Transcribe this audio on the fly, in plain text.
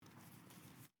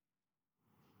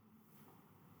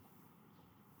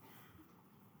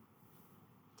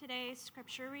Today's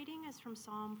scripture reading is from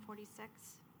Psalm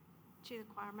 46. To the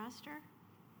choirmaster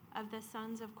of the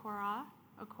sons of Korah,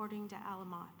 according to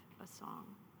Alamoth, a song.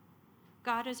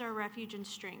 God is our refuge and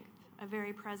strength, a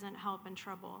very present help in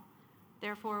trouble.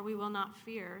 Therefore we will not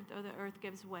fear, though the earth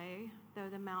gives way, though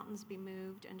the mountains be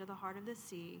moved into the heart of the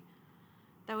sea,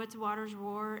 though its waters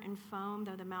roar and foam,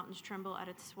 though the mountains tremble at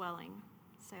its swelling.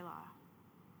 Selah.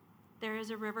 There is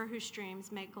a river whose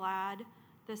streams make glad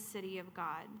the city of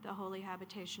God, the holy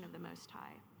habitation of the Most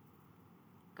High.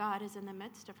 God is in the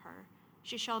midst of her.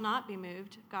 She shall not be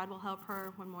moved. God will help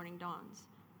her when morning dawns.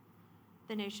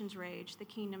 The nations rage, the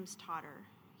kingdoms totter.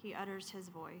 He utters his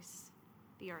voice.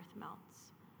 The earth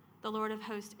melts. The Lord of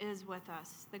hosts is with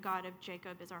us. The God of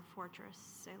Jacob is our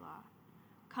fortress. Selah.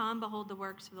 Come, behold the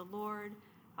works of the Lord,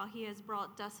 how he has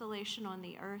brought desolation on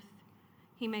the earth.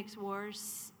 He makes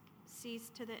wars cease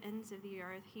to the ends of the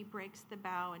earth. He breaks the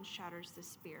bow and shatters the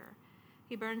spear.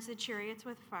 He burns the chariots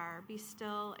with fire. Be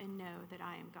still and know that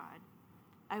I am God.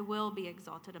 I will be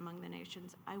exalted among the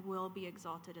nations. I will be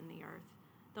exalted in the earth.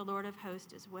 The Lord of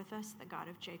hosts is with us. The God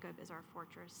of Jacob is our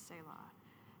fortress. Selah.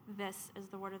 This is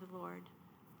the word of the Lord.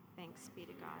 Thanks be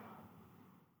to God.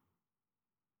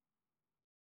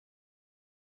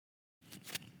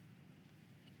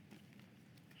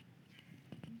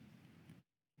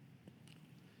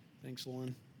 Thanks,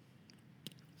 Lauren.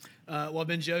 Well, I've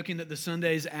been joking that the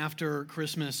Sundays after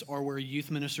Christmas are where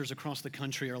youth ministers across the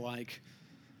country are like,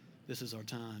 this is our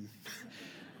time.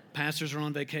 Pastors are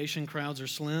on vacation, crowds are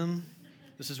slim.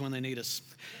 This is when they need us.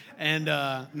 And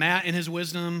Matt, in his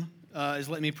wisdom, is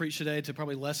letting me preach today to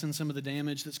probably lessen some of the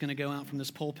damage that's going to go out from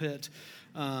this pulpit,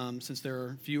 since there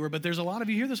are fewer. But there's a lot of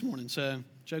you here this morning, so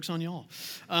joke's on y'all.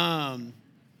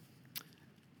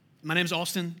 My name's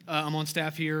Austin. I'm on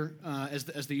staff here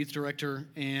as the youth director,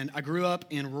 and I grew up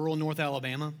in rural North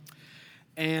Alabama.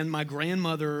 And my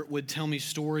grandmother would tell me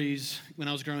stories when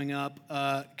I was growing up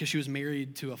because she was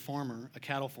married to a farmer, a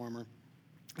cattle farmer.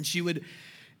 And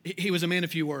he was a man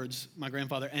of few words, my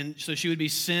grandfather. And so she would be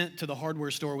sent to the hardware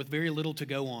store with very little to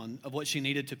go on of what she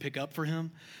needed to pick up for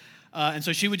him. And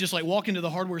so she would just walk into the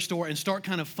hardware store and start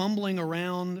kind of fumbling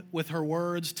around with her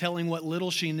words, telling what little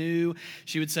she knew.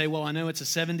 She would say, well, I know it's a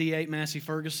 78 Massey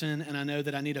Ferguson, and I know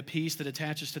that I need a piece that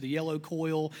attaches to the yellow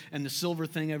coil and the silver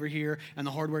thing over here. And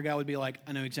the hardware guy would be like,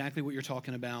 I know exactly what you're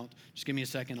talking about. Just give me a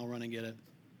second, I'll run and get it.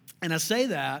 And I say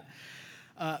that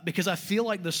because I feel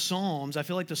like the Psalms, I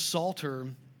feel like the Psalter,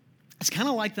 it's kind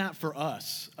of like that for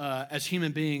us as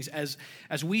human beings, as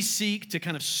we seek to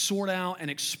kind of sort out and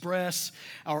express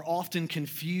our often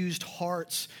confused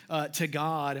hearts to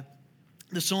God.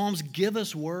 The Psalms give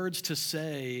us words to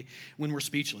say when we're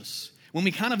speechless. When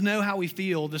we kind of know how we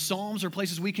feel, the Psalms are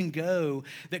places we can go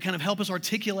that kind of help us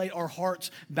articulate our hearts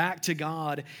back to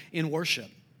God in worship.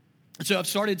 And so I've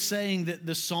started saying that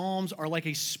the Psalms are like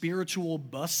a spiritual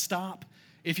bus stop,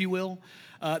 if you will.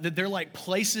 That they're like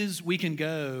places we can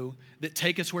go that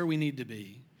take us where we need to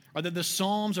be. Or that the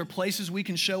Psalms are places we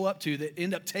can show up to that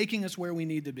end up taking us where we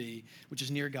need to be, which is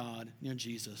near God, near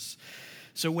Jesus.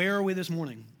 So where are we this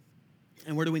morning?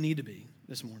 And where do we need to be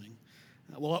this morning?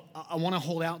 Well, I want to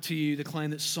hold out to you the claim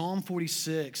that Psalm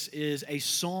 46 is a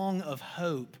song of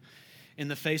hope in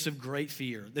the face of great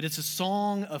fear. That it's a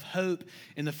song of hope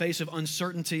in the face of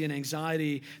uncertainty and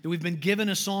anxiety, that we've been given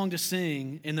a song to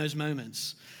sing in those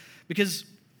moments. Because,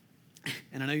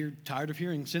 and I know you're tired of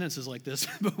hearing sentences like this,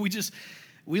 but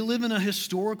we live in a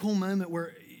historical moment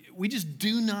where we just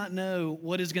do not know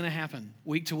what is going to happen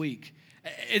week to week.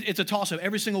 It's a toss-up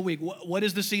every single week. What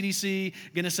is the CDC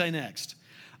going to say next?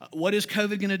 What is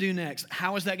COVID going to do next?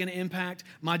 How is that going to impact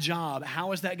my job?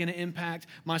 How is that going to impact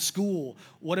my school?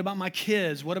 What about my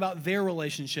kids? What about their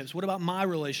relationships? What about my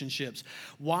relationships?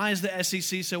 Why is the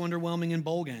SEC so underwhelming in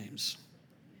bowl games?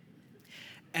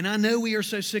 And I know we are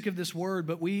so sick of this word,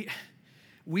 but we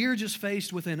are just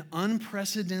faced with an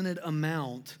unprecedented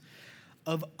amount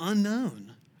of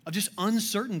unknown, of just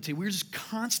uncertainty. We're just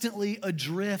constantly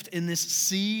adrift in this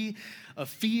sea of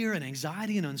fear and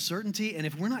anxiety and uncertainty. And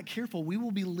if we're not careful, we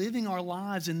will be living our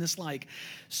lives in this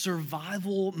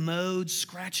survival mode,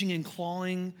 scratching and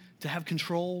clawing to have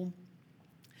control,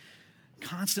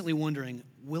 constantly wondering,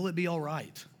 will it be all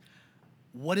right?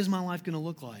 What is my life going to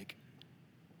look like?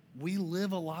 We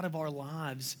live a lot of our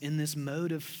lives in this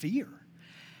mode of fear.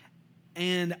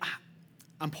 And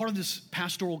I'm part of this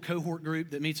pastoral cohort group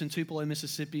that meets in Tupelo,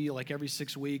 Mississippi, every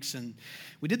 6 weeks. And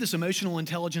we did this emotional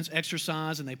intelligence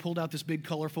exercise, and they pulled out this big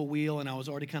colorful wheel, and I was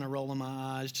already kind of rolling my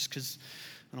eyes just because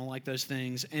I don't like those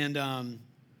things. And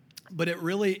but it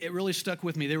really stuck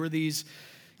with me. There were these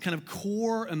kind of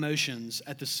core emotions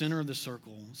at the center of the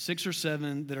circle, 6 or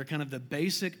 7 that are kind of the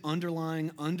basic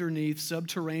underlying, underneath,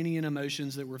 subterranean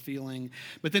emotions that we're feeling.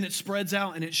 But then it spreads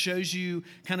out and it shows you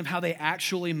kind of how they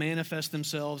actually manifest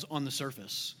themselves on the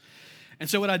surface. And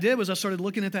so what I did was I started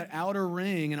looking at that outer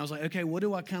ring and I was like, okay, what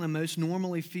do I kind of most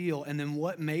normally feel? And then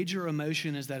what major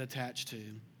emotion is that attached to?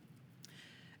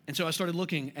 And so I started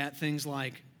looking at things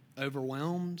like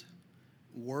overwhelmed,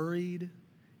 worried,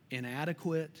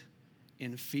 inadequate,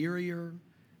 inferior,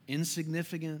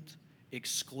 insignificant,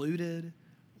 excluded,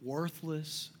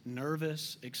 worthless,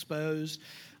 nervous, exposed.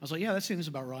 I was like, yeah, that seems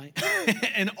about right.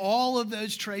 And all of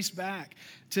those trace back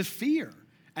to fear.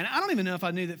 And I don't even know if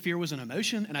I knew that fear was an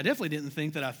emotion, and I definitely didn't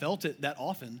think that I felt it that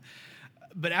often.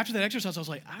 But after that exercise, I was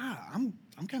like, I'm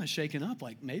kind of shaken up.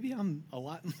 Like, maybe I'm a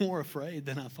lot more afraid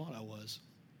than I thought I was.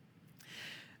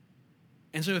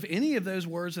 And so if any of those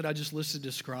words that I just listed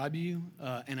describe you,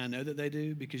 and I know that they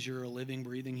do because you're a living,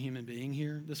 breathing human being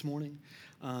here this morning,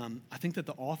 I think that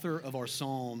the author of our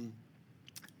psalm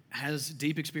has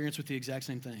deep experience with the exact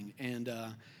same thing. And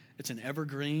it's an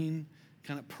evergreen,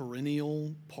 kind of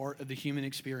perennial part of the human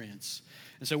experience.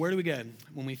 And so where do we go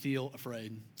when we feel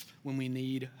afraid, when we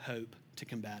need hope to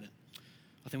combat it?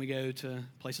 I think we go to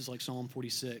places like Psalm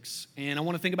 46. And I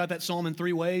want to think about that psalm in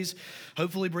 3 ways.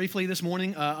 Hopefully, briefly this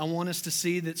morning, I want us to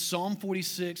see that Psalm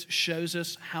 46 shows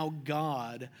us how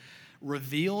God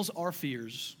reveals our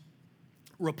fears,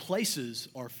 replaces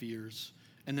our fears,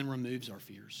 and then removes our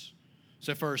fears.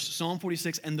 So first, Psalm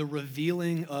 46 and the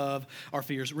revealing of our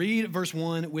fears. Read verse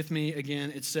 1 with me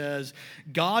again. It says,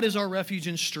 God is our refuge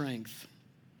and strength,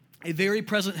 a very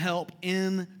present help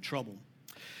in trouble.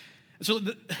 So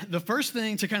the first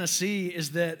thing to kind of see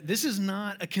is that this is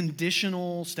not a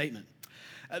conditional statement.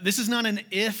 This is not an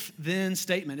if-then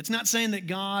statement. It's not saying that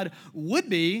God would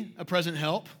be a present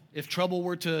help if trouble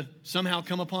were to somehow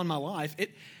come upon my life.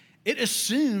 It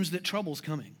assumes that trouble's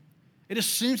coming. It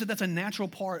assumes that that's a natural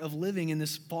part of living in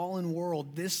this fallen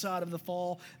world, this side of the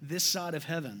fall, this side of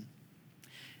heaven.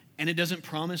 And it doesn't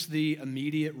promise the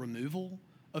immediate removal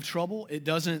of trouble. It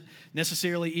doesn't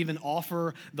necessarily even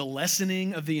offer the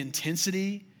lessening of the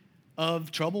intensity of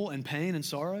trouble and pain and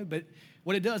sorrow. But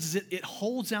what it does is it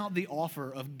holds out the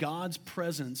offer of God's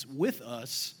presence with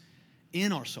us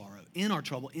in our sorrow, in our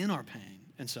trouble, in our pain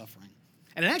and suffering.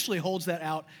 And it actually holds that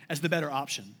out as the better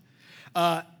option.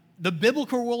 The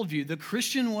biblical worldview, the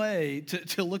Christian way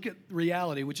to look at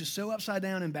reality, which is so upside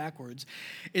down and backwards,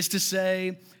 is to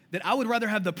say that I would rather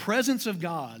have the presence of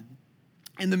God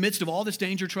in the midst of all this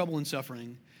danger, trouble, and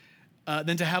suffering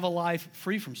than to have a life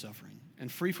free from suffering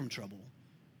and free from trouble,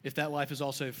 if that life is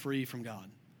also free from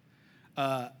God.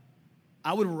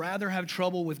 I would rather have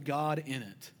trouble with God in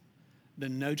it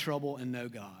than no trouble and no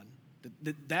God.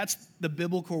 That's the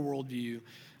biblical worldview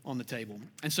on the table.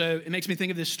 And so it makes me think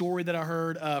of this story that I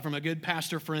heard from a good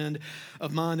pastor friend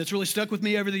of mine that's really stuck with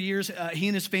me over the years. He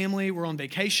and his family were on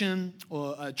vacation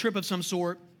or a trip of some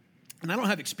sort. And I don't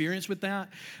have experience with that,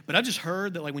 but I just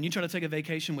heard that like when you try to take a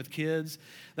vacation with kids,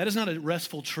 that is not a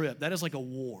restful trip. That is like a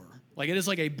war. Like it is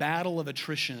like a battle of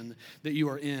attrition that you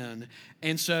are in.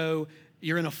 And so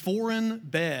you're in a foreign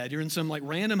bed. You're in some like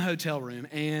random hotel room.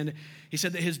 And he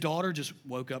said that his daughter just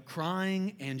woke up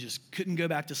crying and just couldn't go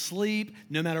back to sleep.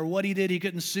 No matter what he did, he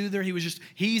couldn't soothe her.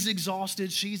 He's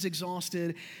exhausted. She's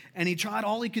exhausted. And he tried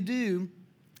all he could do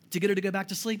to get her to go back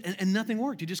to sleep, and nothing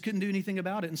worked. He just couldn't do anything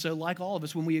about it. And so like all of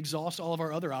us, when we exhaust all of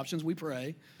our other options, we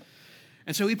pray.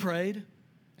 And so he prayed, and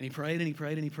he prayed, and he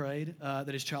prayed, and he prayed that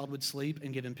his child would sleep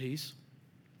and give him peace.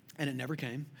 And it never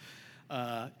came.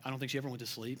 I don't think she ever went to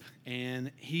sleep.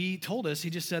 And he told us, he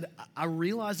just said, I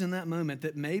realized in that moment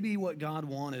that maybe what God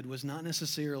wanted was not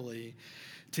necessarily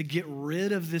to get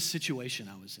rid of this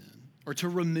situation I was in or to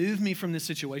remove me from this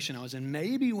situation I was in.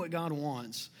 Maybe what God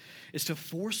wants is to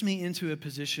force me into a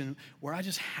position where I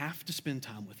just have to spend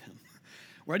time with him,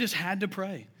 where I just had to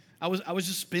pray. I was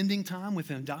just spending time with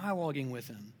him, dialoguing with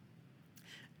him.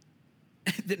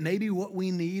 That maybe what we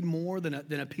need more than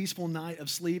a peaceful night of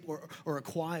sleep or a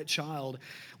quiet child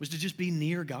was to just be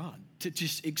near God, to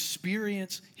just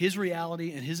experience his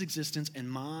reality and his existence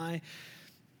and my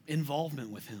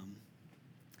involvement with him.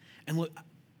 And look,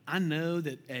 I know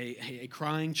that a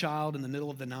crying child in the middle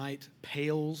of the night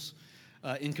pales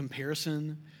in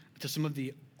comparison to some of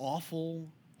the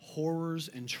awful horrors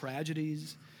and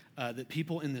tragedies that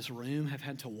people in this room have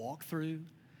had to walk through.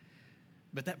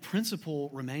 But that principle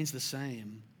remains the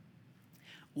same.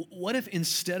 What if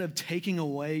instead of taking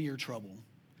away your trouble,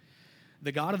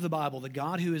 the God of the Bible, the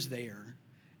God who is there,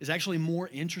 is actually more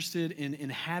interested in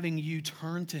having you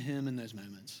turn to him in those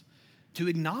moments, to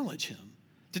acknowledge him,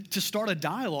 to start a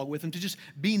dialogue with him, to just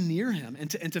be near him,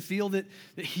 and to feel that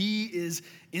he is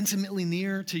intimately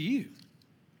near to you.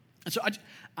 And so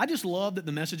I just love that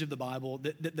the message of the Bible,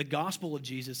 that the gospel of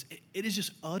Jesus, it is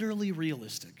just utterly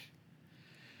realistic.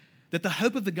 That the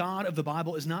hope of the God of the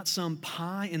Bible is not some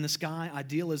pie-in-the-sky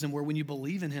idealism where when you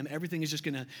believe in him, everything is just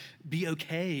going to be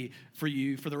okay for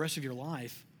you for the rest of your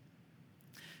life.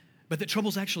 But that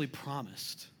trouble's actually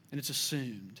promised, and it's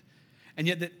assumed. And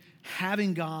yet that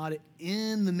having God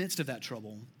in the midst of that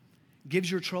trouble gives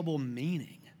your trouble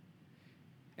meaning.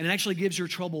 And it actually gives your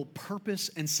trouble purpose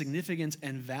and significance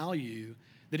and value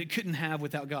that it couldn't have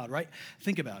without God, right?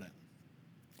 Think about it.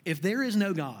 If there is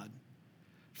no God,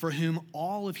 for whom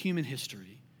all of human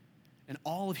history and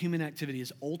all of human activity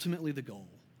is ultimately the goal,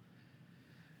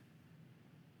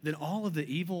 then all of the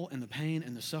evil and the pain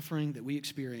and the suffering that we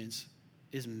experience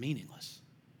is meaningless.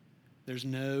 There's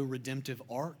no redemptive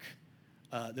arc.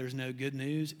 There's no good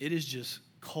news. It is just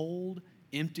cold,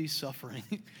 empty suffering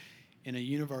in a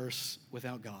universe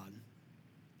without God.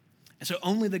 And so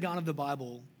only the God of the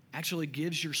Bible actually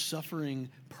gives your suffering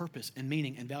purpose and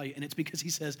meaning and value. And it's because he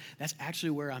says, that's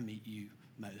actually where I meet you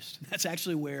most. That's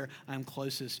actually where I'm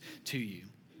closest to you.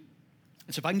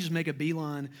 And so if I can just make a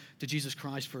beeline to Jesus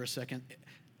Christ for a second,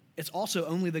 it's also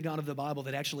only the God of the Bible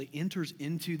that actually enters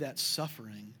into that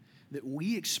suffering that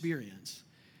we experience.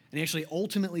 And he actually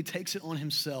ultimately takes it on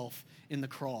himself in the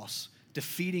cross,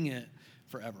 defeating it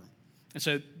forever. And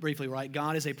so briefly, right,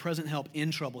 God is a present help in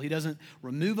trouble. He doesn't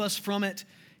remove us from it.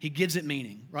 He gives it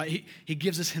meaning, right? He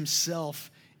gives us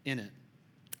himself in it.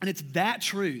 And it's that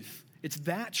truth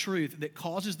that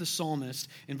causes the psalmist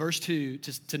in verse 2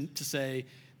 to say,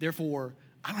 therefore,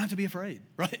 I don't have to be afraid,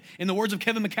 right? In the words of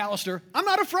Kevin McAllister, I'm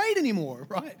not afraid anymore,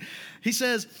 right? He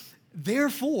says,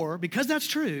 therefore, because that's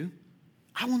true,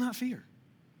 I will not fear.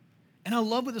 And I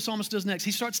love what the psalmist does next.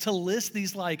 He starts to list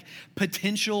these like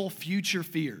potential future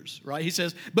fears, right? He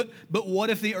says, but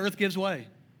what if the earth gives way,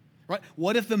 right?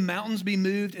 What if the mountains be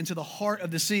moved into the heart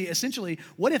of the sea? Essentially,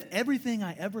 what if everything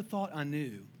I ever thought I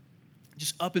knew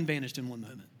just up and vanished in one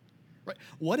moment, right?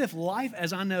 What if life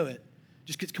as I know it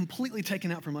just gets completely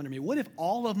taken out from under me? What if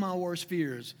all of my worst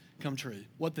fears come true?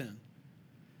 What then?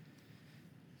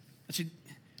 See,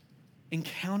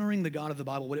 encountering the God of the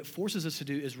Bible, what it forces us to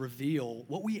do is reveal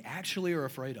what we actually are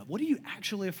afraid of. What are you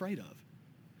actually afraid of?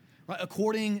 Right?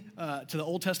 According to the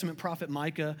Old Testament prophet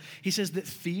Micah, he says that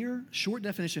fear, short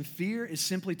definition, fear is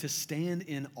simply to stand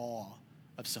in awe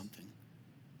of something.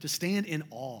 To stand in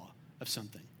awe of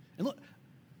something. And look,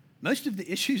 most of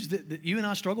the issues that you and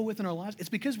I struggle with in our lives, it's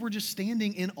because we're just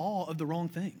standing in awe of the wrong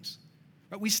things.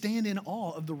 Right? We stand in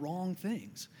awe of the wrong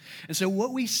things. And so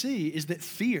what we see is that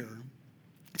fear,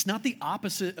 it's not the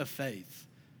opposite of faith.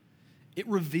 It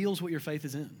reveals what your faith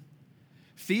is in.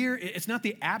 Fear, it's not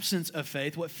the absence of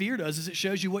faith. What fear does is it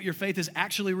shows you what your faith is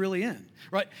actually really in,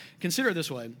 right? Consider it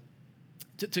this way.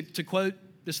 To quote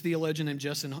this theologian named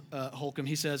Justin Holcomb,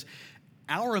 he says,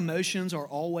 our emotions are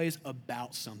always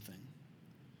about something.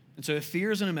 And so if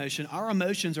fear is an emotion, our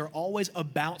emotions are always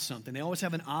about something. They always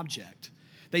have an object.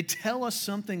 They tell us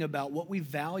something about what we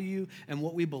value and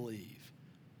what we believe.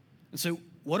 And so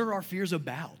what are our fears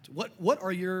about?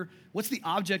 What's the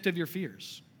object of your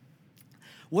fears?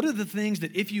 What are the things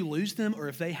that if you lose them or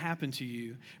if they happen to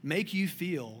you, make you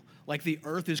feel like the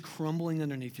earth is crumbling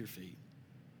underneath your feet?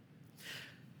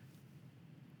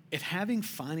 If having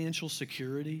financial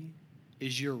security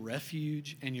is your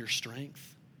refuge and your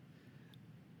strength,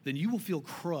 then you will feel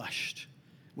crushed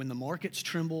when the markets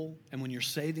tremble and when your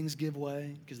savings give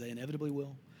way, because they inevitably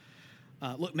will.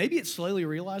 Look, maybe it's slowly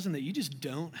realizing that you just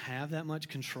don't have that much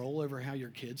control over how your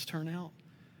kids turn out.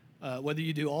 Whether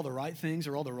you do all the right things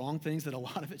or all the wrong things, that a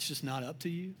lot of it's just not up to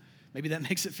you. Maybe that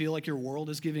makes it feel like your world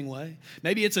is giving way.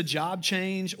 Maybe it's a job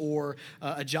change or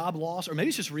a job loss, or maybe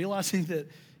it's just realizing that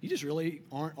you just really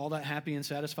aren't all that happy and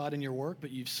satisfied in your work,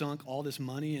 but you've sunk all this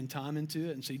money and time into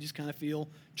it, and so you just kind of feel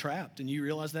trapped, and you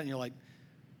realize that, and you're like,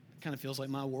 it kind of feels like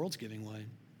my world's giving way.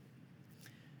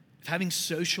 If having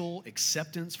social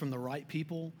acceptance from the right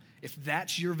people, if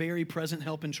that's your very present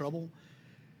help in trouble,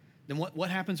 then what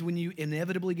happens when you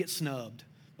inevitably get snubbed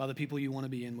by the people you want to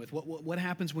be in with? What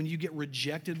happens when you get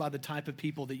rejected by the type of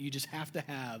people that you just have to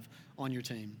have on your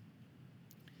team?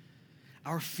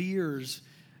 Our fears,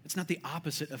 it's not the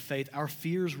opposite of faith. Our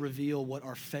fears reveal what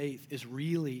our faith is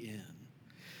really in.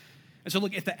 And so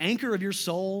look, if the anchor of your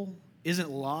soul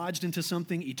isn't lodged into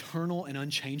something eternal and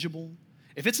unchangeable,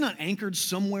 if it's not anchored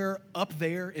somewhere up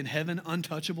there in heaven,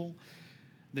 untouchable,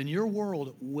 then your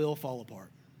world will fall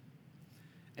apart.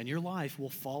 And your life will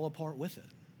fall apart with it.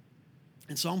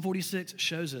 And Psalm 46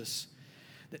 shows us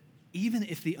that even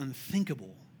if the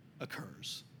unthinkable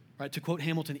occurs, right? To quote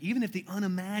Hamilton, even if the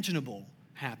unimaginable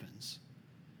happens,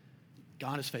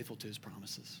 God is faithful to his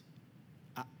promises.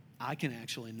 I can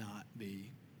actually not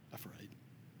be afraid.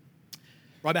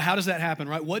 Right, but how does that happen,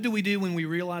 right? What do we do when we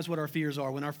realize what our fears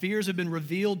are? When our fears have been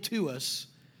revealed to us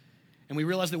and we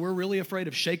realize that we're really afraid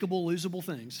of shakeable, losable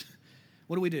things,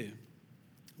 what do?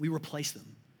 We replace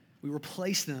them. We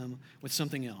replace them with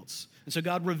something else. And so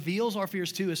God reveals our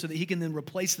fears to us so that he can then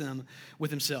replace them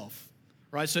with himself.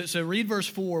 Right? So read verse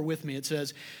 4 with me. It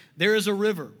says, there is a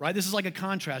river, right? This is like a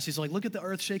contrast. He's like, look at the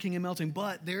earth shaking and melting,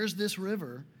 but there's this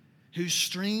river whose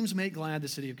streams make glad the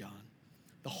city of God,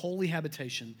 the holy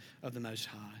habitation of the Most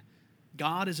High.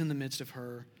 God is in the midst of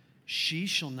her. She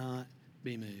shall not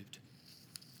be moved.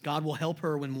 God will help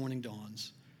her when morning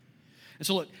dawns. And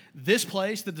so look, this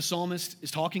place that the psalmist is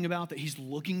talking about, that he's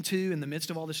looking to in the midst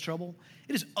of all this trouble,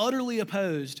 it is utterly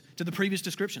opposed to the previous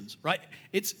descriptions, right?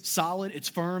 It's solid, it's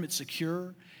firm, it's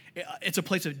secure. It's a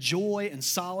place of joy and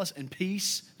solace and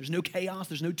peace. There's no chaos,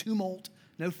 there's no tumult,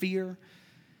 no fear.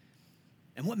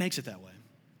 And what makes it that way?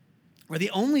 Or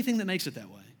the only thing that makes it that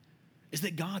way is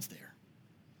that God's there.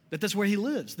 That's where he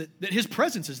lives, that his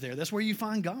presence is there. That's where you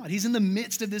find God. He's in the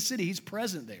midst of this city. He's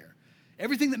present there.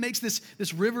 Everything that makes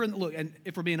this river, and look, and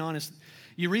if we're being honest,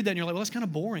 you read that and you're like, well, that's kind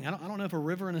of boring. I don't know if a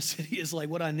river in a city is like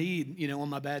what I need, on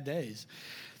my bad days.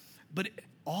 But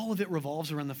all of it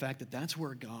revolves around the fact that that's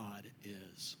where God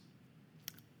is.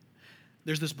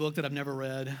 There's this book that I've never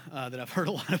read that I've heard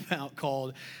a lot about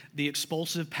called The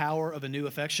Expulsive Power of a New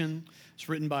Affection. It's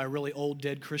written by a really old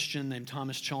dead Christian named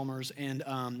Thomas Chalmers. And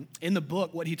in the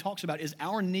book, what he talks about is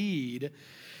our need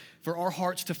for our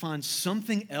hearts to find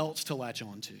something else to latch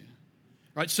onto.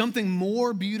 Right? Something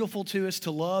more beautiful to us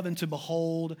to love and to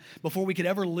behold before we could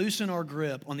ever loosen our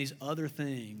grip on these other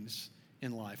things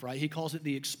in life, right? He calls it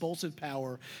the expulsive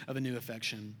power of a new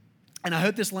affection. And I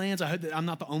hope this lands. I hope that I'm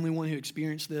not the only one who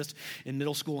experienced this in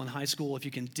middle school and high school, if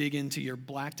you can dig into your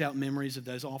blacked out memories of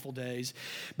those awful days.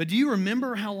 But do you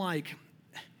remember how, like,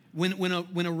 when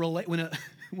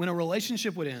a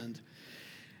relationship would end,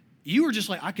 you were just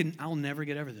like, I'll never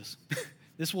get over this.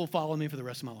 This will follow me for the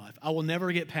rest of my life. I will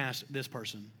never get past this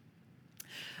person.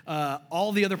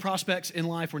 All the other prospects in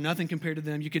life were nothing compared to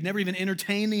them. You could never even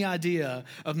entertain the idea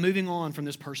of moving on from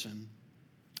this person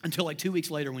until like 2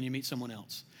 weeks later when you meet someone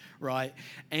else, right?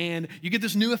 And you get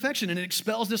this new affection and it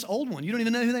expels this old one. You don't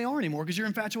even know who they are anymore because you're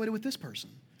infatuated with this person,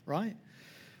 right?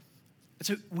 And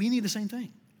so we need the same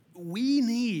thing. We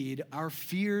need our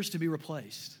fears to be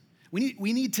replaced. We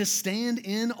need to stand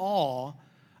in awe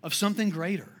of something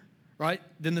greater, right,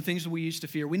 than the things that we used to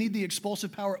fear. We need the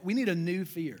expulsive power. We need a new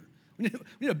fear. We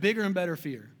need a bigger and better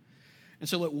fear. And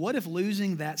so look, what if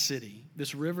losing that city,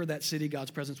 this river, that city, God's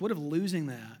presence, what if losing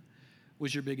that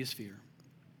was your biggest fear?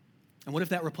 And what if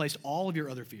that replaced all of your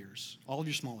other fears, all of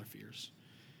your smaller fears?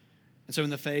 And so in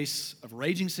the face of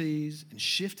raging seas and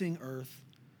shifting earth,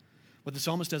 what the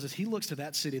psalmist does is he looks to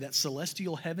that city, that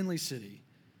celestial heavenly city,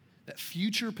 that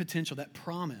future potential, that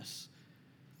promise,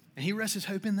 and he rests his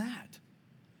hope in that.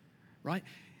 Right?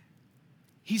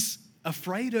 He's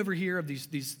afraid over here of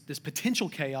this potential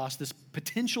chaos, this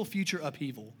potential future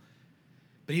upheaval.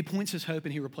 But he points his hope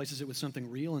and he replaces it with something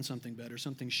real and something better,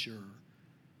 something sure.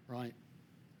 Right?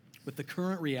 With the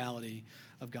current reality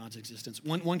of God's existence.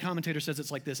 One commentator says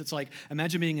it's like this. It's like,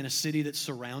 imagine being in a city that's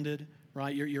surrounded,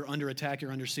 right? You're under attack,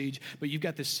 you're under siege, but you've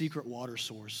got this secret water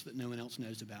source that no one else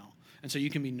knows about. And so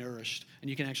you can be nourished and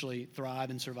you can actually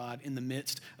thrive and survive in the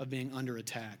midst of being under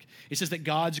attack. He says that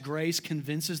God's grace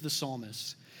convinces the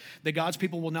psalmist that God's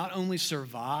people will not only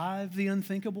survive the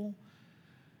unthinkable,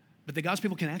 but that God's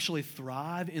people can actually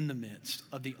thrive in the midst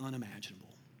of the unimaginable.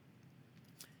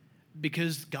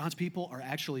 Because God's people are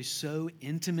actually so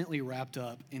intimately wrapped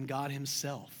up in God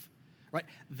himself, right?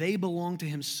 They belong to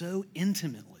him so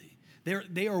intimately.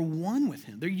 They are one with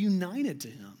him. They're united to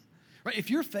him. Right?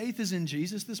 If your faith is in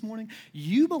Jesus this morning,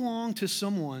 you belong to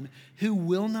someone who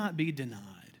will not be denied,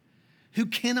 who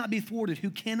cannot be thwarted, who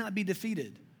cannot be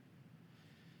defeated.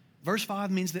 Verse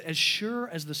 5 means that as sure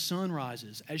as the sun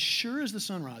rises,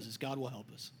 God will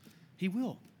help us. He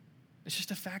will. It's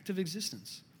just a fact of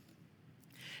existence.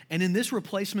 And in this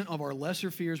replacement of our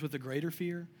lesser fears with a greater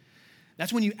fear,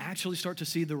 that's when you actually start to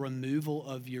see the removal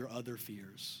of your other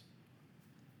fears.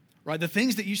 Right? The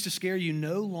things that used to scare you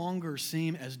no longer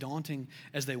seem as daunting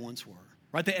as they once were.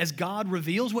 Right? That as God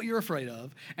reveals what you're afraid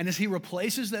of, and as he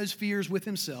replaces those fears with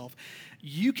himself,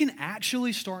 you can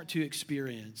actually start to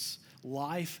experience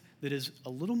life that is a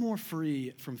little more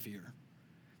free from fear.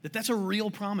 That's a real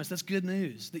promise. That's good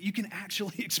news. That you can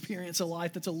actually experience a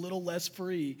life that's a little less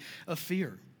free of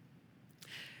fear.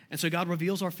 And so God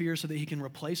reveals our fears so that he can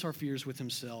replace our fears with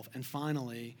himself. And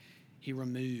finally, he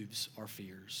removes our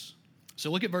fears. So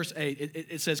look at verse 8.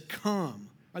 It says, come.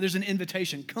 Right, there's an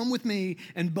invitation. Come with me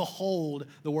and behold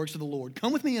the works of the Lord.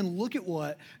 Come with me and look at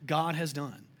what God has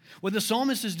done. What the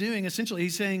psalmist is doing, essentially,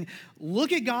 he's saying,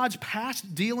 look at God's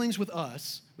past dealings with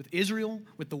us, with Israel,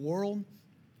 with the world,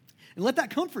 and let that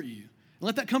comfort you. And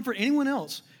let that comfort anyone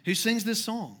else who sings this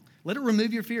song. Let it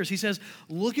remove your fears. He says,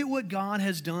 look at what God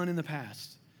has done in the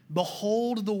past.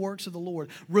 Behold the works of the Lord.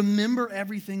 Remember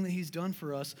everything that he's done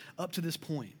for us up to this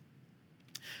point.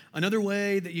 Another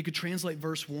way that you could translate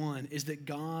verse 1 is that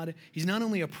God, he's not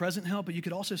only a present help, but you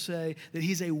could also say that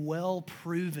he's a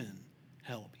well-proven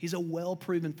help. He's a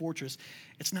well-proven fortress.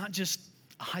 It's not just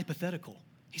a hypothetical.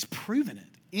 He's proven it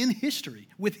in history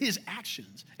with his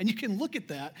actions. And you can look at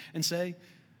that and say,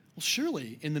 well,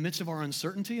 surely in the midst of our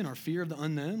uncertainty and our fear of the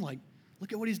unknown, like,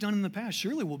 look at what he's done in the past.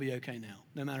 Surely we'll be okay now,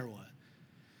 no matter what.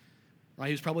 Right?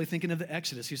 He was probably thinking of the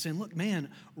Exodus. He was saying, look, man,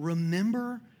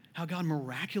 remember how God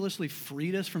miraculously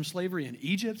freed us from slavery in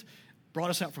Egypt, brought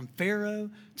us out from Pharaoh,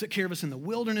 took care of us in the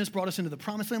wilderness, brought us into the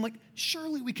promised land. Like,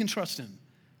 surely we can trust him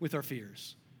with our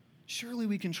fears. Surely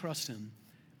we can trust him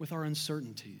with our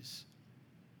uncertainties.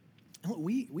 And look,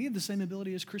 we have the same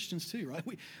ability as Christians too, right?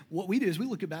 What we do is we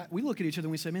look at each other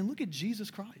and we say, man, look at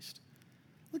Jesus Christ.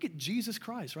 Look at Jesus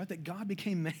Christ, right? That God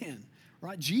became man,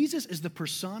 right? Jesus is the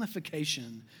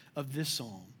personification of this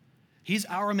psalm. He's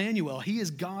our Emmanuel. He is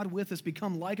God with us,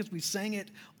 become like us. We sang it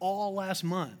all last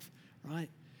month, right?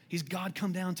 He's God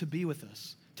come down to be with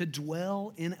us, to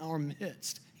dwell in our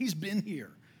midst. He's been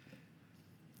here.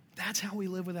 That's how we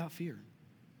live without fear.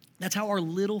 That's how our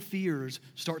little fears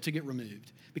start to get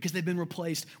removed, because they've been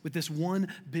replaced with this one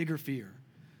bigger fear,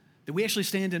 that we actually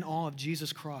stand in awe of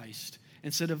Jesus Christ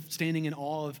instead of standing in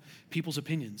awe of people's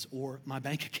opinions or my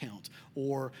bank account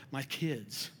or my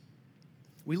kids.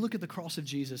 We look at the cross of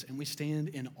Jesus and we stand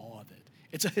in awe of it.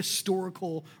 It's a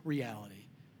historical reality.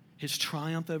 His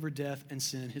triumph over death and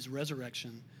sin, his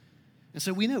resurrection. And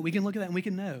so we can look at that and we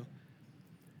can know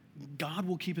God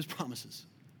will keep his promises.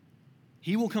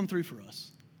 He will come through for us.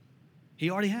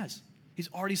 He already has. He's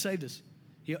already saved us.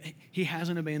 He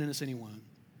hasn't abandoned us and he won't.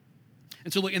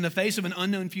 And so look, in the face of an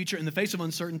unknown future, in the face of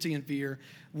uncertainty and fear,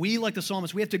 we, like the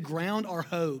psalmist, we have to ground our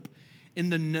hope in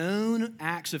the known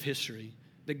acts of history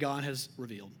that God has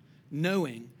revealed,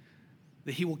 knowing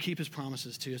that he will keep his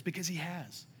promises to us because he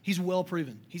has. He's well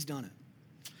proven. He's done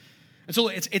it. And so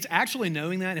it's actually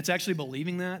knowing that, it's actually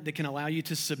believing that can allow you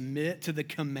to submit to the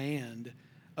command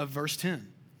of verse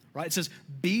 10, right? It says,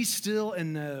 be still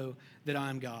and know that I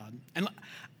am God. And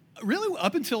really,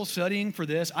 up until studying for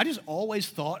this, I just always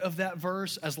thought of that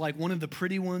verse as like one of the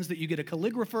pretty ones that you get a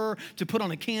calligrapher to put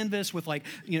on a canvas with like,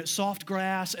 soft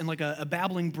grass and like a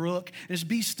babbling brook. And just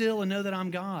be still and know that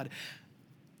I'm God.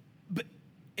 But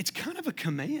it's kind of a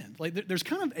command. Like there's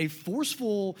kind of a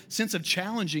forceful sense of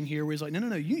challenging here where he's like,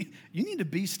 no, you need to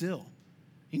be still.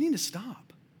 You need to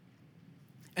stop.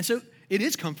 And so it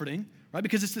is comforting, right?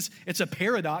 Because it's a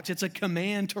paradox. It's a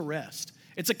command to rest.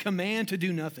 It's a command to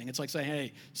do nothing. It's like saying,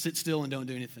 hey, sit still and don't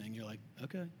do anything. You're like,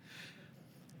 okay.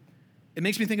 It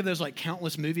makes me think of those like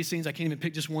countless movie scenes. I can't even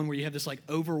pick just one where you have this like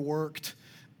overworked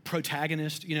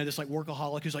protagonist, this like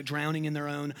workaholic who's like drowning in their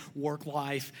own work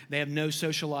life. They have no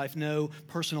social life, no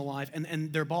personal life.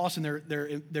 And their boss and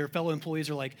their fellow employees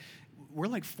are like, we're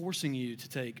like forcing you to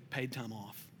take paid time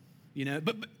off,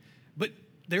 But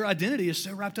their identity is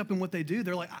so wrapped up in what they do.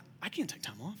 They're like, I can't take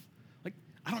time off. Like,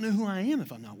 I don't know who I am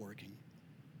if I'm not working.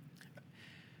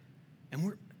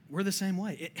 And we're the same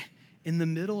way. In the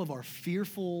middle of our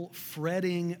fearful,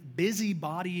 fretting,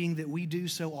 busybodying that we do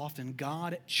so often,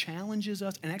 God challenges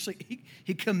us, and actually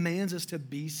he commands us to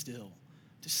be still,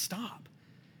 to stop,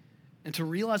 and to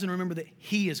realize and remember that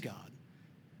he is God.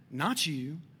 Not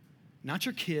you, not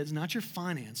your kids, not your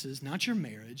finances, not your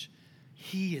marriage.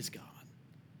 He is God.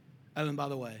 Oh, and by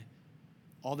the way,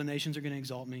 all the nations are going to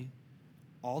exalt me.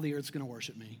 All the earth's going to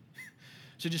worship me.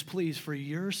 So just please, for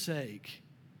your sake,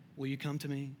 will you come to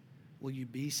me? Will you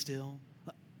be still?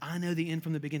 I know the end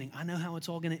from the beginning. I know how it's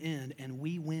all going to end, and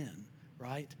we win,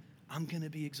 right? I'm going to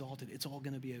be exalted. It's all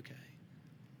going to be okay.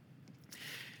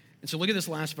 And so look at this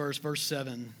last verse, verse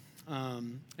 7.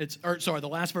 The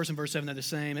last verse in verse 7, they're the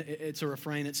same. It's a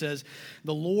refrain. It says,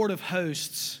 the Lord of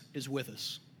hosts is with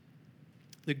us.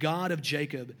 The God of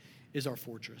Jacob is our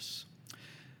fortress.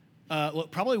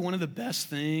 Look, probably one of the best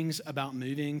things about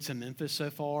moving to Memphis so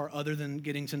far, other than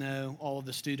getting to know all of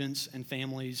the students and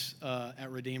families at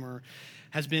Redeemer,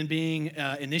 has been being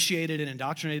initiated and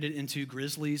indoctrinated into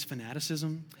Grizzlies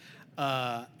fanaticism.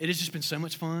 It has just been so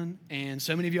much fun, and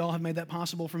so many of y'all have made that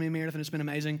possible for me and Meredith, and it's been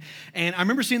amazing. And I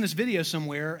remember seeing this video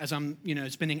somewhere as I'm,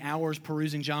 spending hours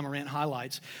perusing Ja Morant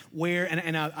highlights, where,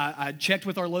 and I checked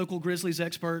with our local Grizzlies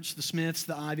experts, the Smiths,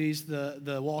 the Ivies,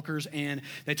 the Walkers, and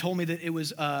they told me that it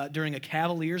was during a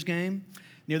Cavaliers game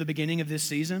near the beginning of this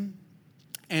season.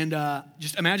 And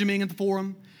just imagine being at the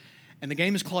Forum, and the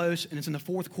game is close, and it's in the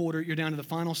fourth quarter. You're down to the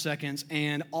final seconds,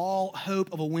 and all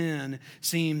hope of a win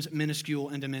seems minuscule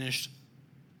and diminished.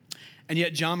 And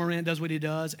yet Ja Morant does what he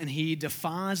does, and he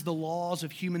defies the laws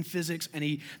of human physics, and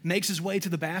he makes his way to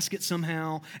the basket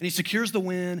somehow, and he secures the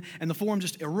win, and the Forum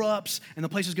just erupts, and the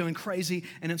place is going crazy,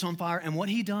 and it's on fire. And what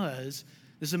he does,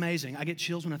 this is amazing. I get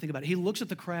chills when I think about it. He looks at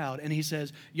the crowd, and he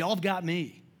says, y'all have got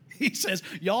me. He says,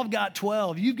 y'all have got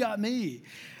 12. You've got me.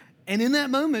 And in that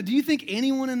moment, do you think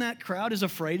anyone in that crowd is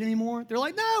afraid anymore? They're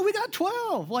like, no, we got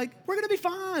 12. Like, we're going to be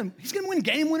fine. He's going to win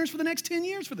game winners for the next 10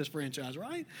 years for this franchise,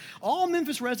 right? All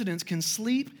Memphis residents can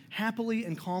sleep happily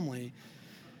and calmly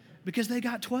because they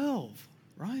got 12,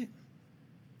 right?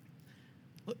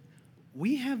 Look,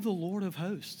 we have the Lord of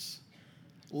hosts.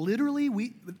 Literally,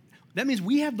 that means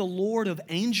we have the Lord of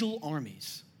angel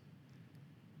armies.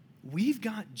 We've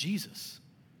got Jesus.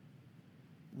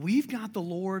 We've got the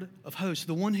Lord of hosts,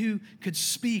 the one who could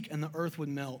speak and the earth would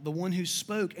melt, the one who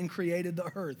spoke and created the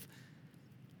earth.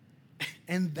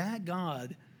 And that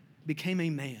God became a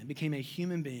man, became a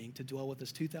human being to dwell with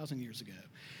us 2,000 years ago.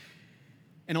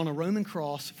 And on a Roman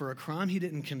cross for a crime he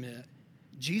didn't commit,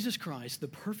 Jesus Christ, the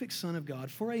perfect Son of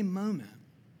God, for a moment,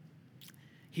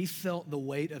 he felt the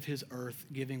weight of his earth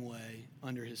giving way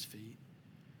under his feet.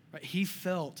 Right? He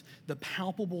felt the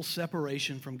palpable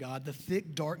separation from God, the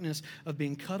thick darkness of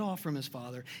being cut off from his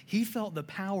Father. He felt the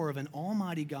power of an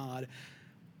almighty God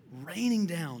raining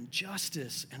down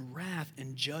justice and wrath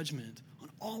and judgment on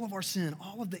all of our sin,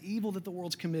 all of the evil that the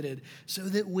world's committed, so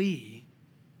that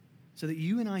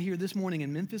you and I here this morning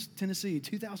in Memphis, Tennessee,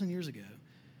 2,000 years ago,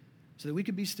 so that we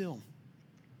could be still,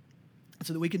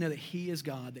 so that we could know that he is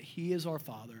God, that he is our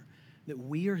Father, that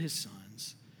we are his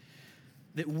sons,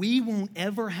 that we won't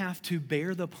ever have to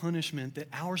bear the punishment that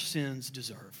our sins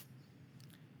deserve,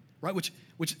 right? Which,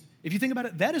 if you think about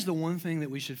it, that is the one thing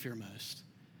that we should fear most.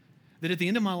 That at the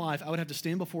end of my life, I would have to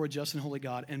stand before a just and holy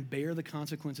God and bear the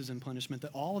consequences and punishment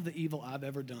that all of the evil I've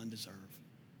ever done deserve.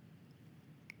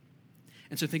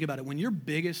 And so think about it. When your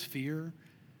biggest fear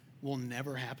will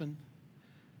never happen,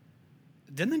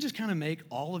 doesn't that just kind of make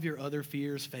all of your other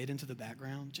fears fade into the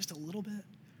background just a little bit,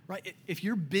 right? If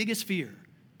your biggest fear,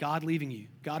 God leaving you,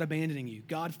 God abandoning you,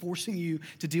 God forcing you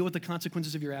to deal with the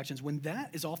consequences of your actions, when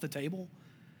that is off the table,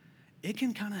 it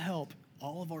can kind of help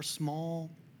all of our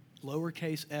small,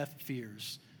 lowercase f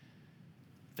fears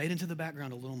fade into the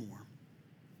background a little more.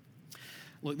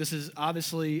 Look, this is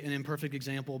obviously an imperfect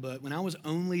example, but when I was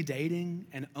only dating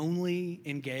and only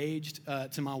engaged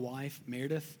to my wife,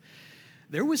 Meredith,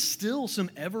 there was still some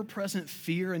ever-present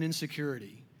fear and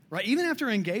insecurity, right? Even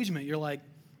after engagement, you're like,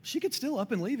 she could still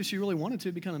up and leave if she really wanted to.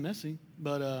 It'd be kind of messy.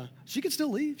 But she could still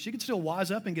leave. She could still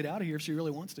wise up and get out of here if she really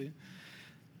wants to.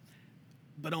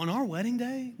 But on our wedding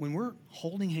day, when we're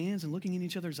holding hands and looking in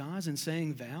each other's eyes and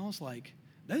saying vows, like,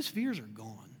 those fears are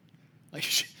gone. Like,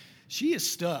 she is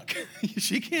stuck.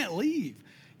 She can't leave.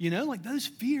 Like those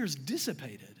fears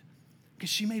dissipated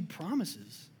because she made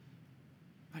promises.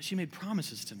 Right? She made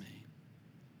promises to me.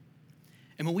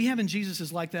 And what we have in Jesus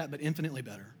is like that, but infinitely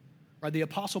better. Right? The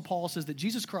Apostle Paul says that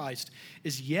Jesus Christ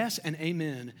is yes and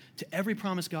amen to every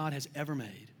promise God has ever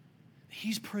made.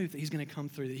 He's proof that he's going to come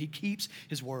through, that he keeps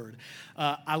his word.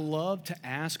 I love to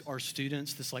ask our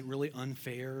students this like really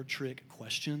unfair trick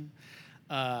question.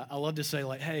 I love to say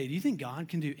like, hey, do you think God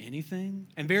can do anything?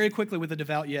 And very quickly with a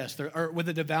devout yes, or with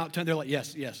a devout tone, they're like,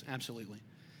 yes, absolutely.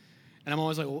 And I'm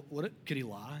always like, well, could he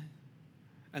lie?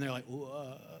 And they're like,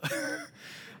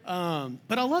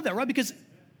 but I love that, right? Because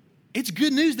it's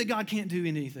good news that God can't do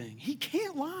anything. He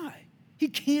can't lie. He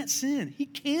can't sin. He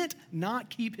can't not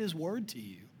keep his word to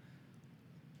you.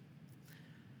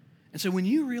 And so when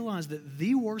you realize that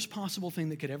the worst possible thing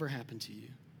that could ever happen to you,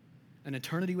 an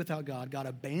eternity without God, God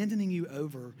abandoning you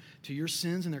over to your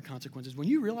sins and their consequences, when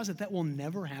you realize that that will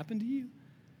never happen to you,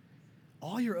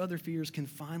 all your other fears can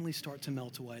finally start to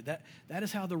melt away. That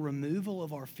is how the removal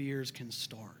of our fears can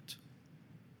start.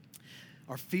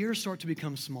 Our fears start to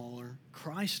become smaller,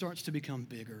 Christ starts to become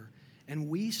bigger, and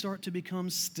we start to become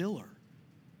stiller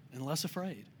and less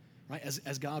afraid, right?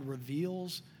 As God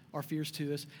reveals our fears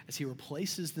to us, as he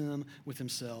replaces them with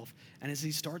himself, and as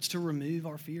he starts to remove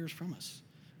our fears from us.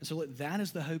 And so look, that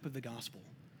is the hope of the gospel,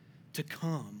 to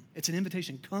come. It's an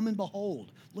invitation. Come and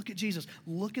behold. Look at Jesus.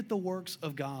 Look at the works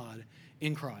of God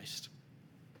in Christ.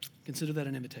 Consider that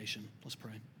an invitation. Let's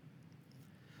pray.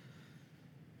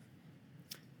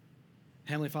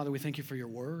 Heavenly Father, we thank you for your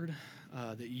word,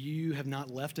 that you have not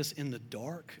left us in the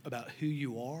dark about who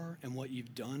you are and what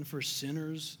you've done for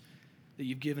sinners, that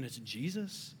you've given us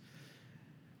Jesus.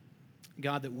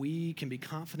 God, that we can be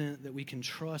confident, that we can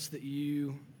trust that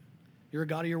you're a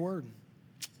God of your word.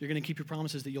 You're going to keep your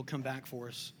promises, that you'll come back for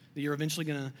us, that you're eventually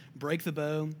going to break the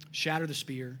bow, shatter the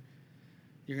spear.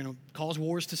 You're going to cause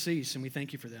wars to cease, and we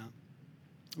thank you for that.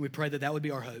 We pray that that would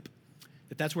be our hope,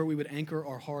 that that's where we would anchor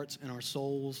our hearts and our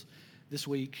souls this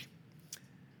week,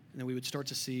 and that we would start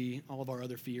to see all of our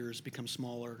other fears become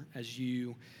smaller as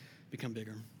you become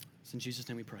bigger. It's in Jesus'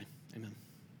 name we pray. Amen.